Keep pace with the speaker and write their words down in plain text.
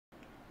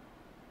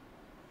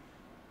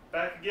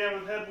Back again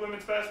with head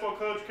women's basketball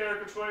coach Cara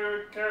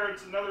Consuegra. Cara,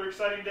 it's another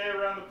exciting day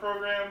around the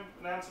program,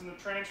 announcing the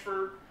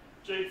transfer.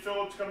 Jade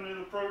Phillips coming into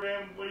the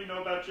program. What do you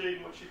know about Jade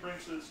and what she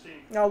brings to this team?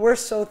 No, we're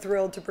so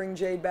thrilled to bring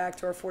Jade back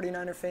to our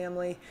 49er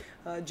family.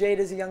 Jade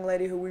is a young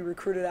lady who we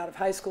recruited out of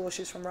high school.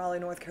 She's from Raleigh,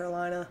 North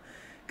Carolina.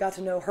 Got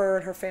to know her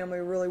and her family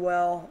really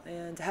well,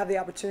 and to have the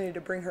opportunity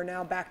to bring her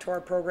now back to our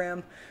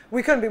program,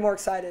 we couldn't be more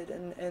excited.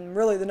 And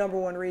really the number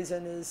one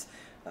reason is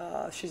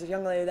she's a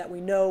young lady that we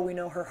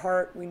know her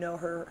heart, we know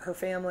her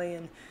family,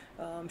 and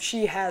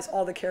she has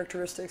all the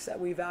characteristics that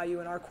we value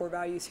in our core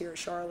values here at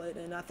Charlotte.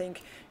 And I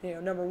think,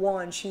 number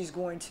one, she's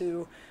going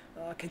to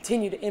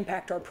continue to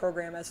impact our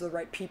program as the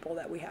right people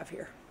that we have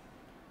here.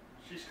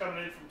 She's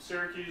coming in from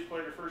Syracuse,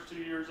 played her first 2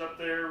 years up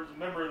there, was a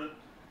member of the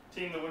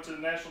team that went to the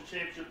national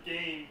championship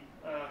game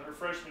her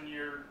freshman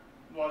year,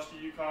 lost to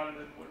UConn, and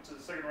then went to the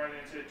second round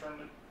of the NCAA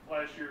tournament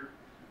last year.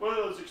 What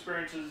are those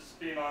experiences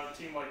being on a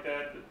team like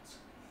that that's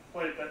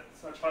played at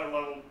such high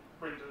level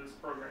bring to this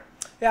program?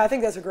 Yeah, I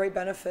think that's a great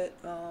benefit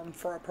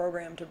for our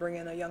program to bring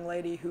in a young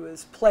lady who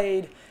has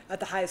played at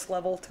the highest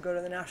level to go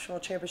to the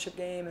national championship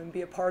game and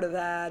be a part of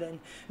that and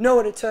know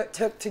what it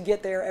took to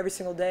get there every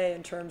single day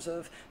in terms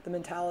of the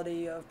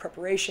mentality of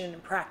preparation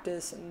and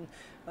practice and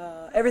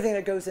everything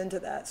that goes into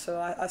that. So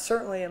I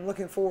certainly am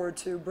looking forward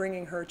to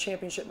bringing her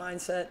championship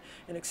mindset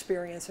and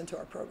experience into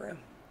our program.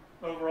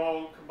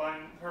 Overall,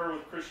 combining her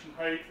with Christian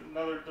Height,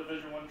 another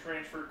Division I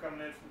transfer coming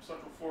in from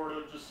Central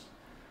Florida, just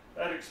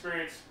that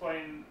experience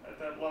playing at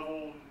that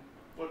level and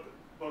what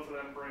both of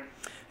them bring.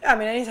 Yeah, I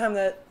mean, anytime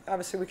that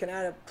obviously we can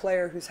add a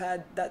player who's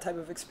had that type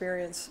of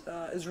experience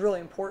is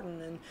really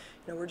important, and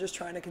we're just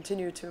trying to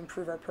continue to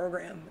improve our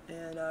program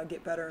and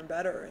get better and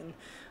better. And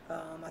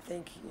I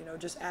think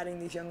just adding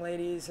these young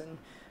ladies and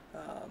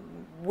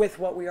with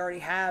what we already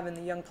have and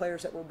the young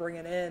players that we're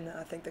bringing in,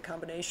 I think the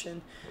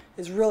combination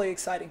is really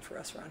exciting for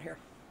us around here.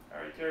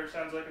 All right, Cara,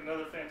 sounds like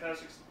another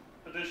fantastic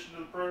addition to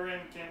the program.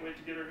 Can't wait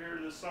to get her here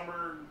this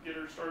summer and get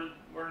her started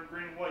wearing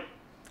green and white.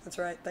 That's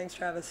right. Thanks,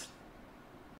 Travis.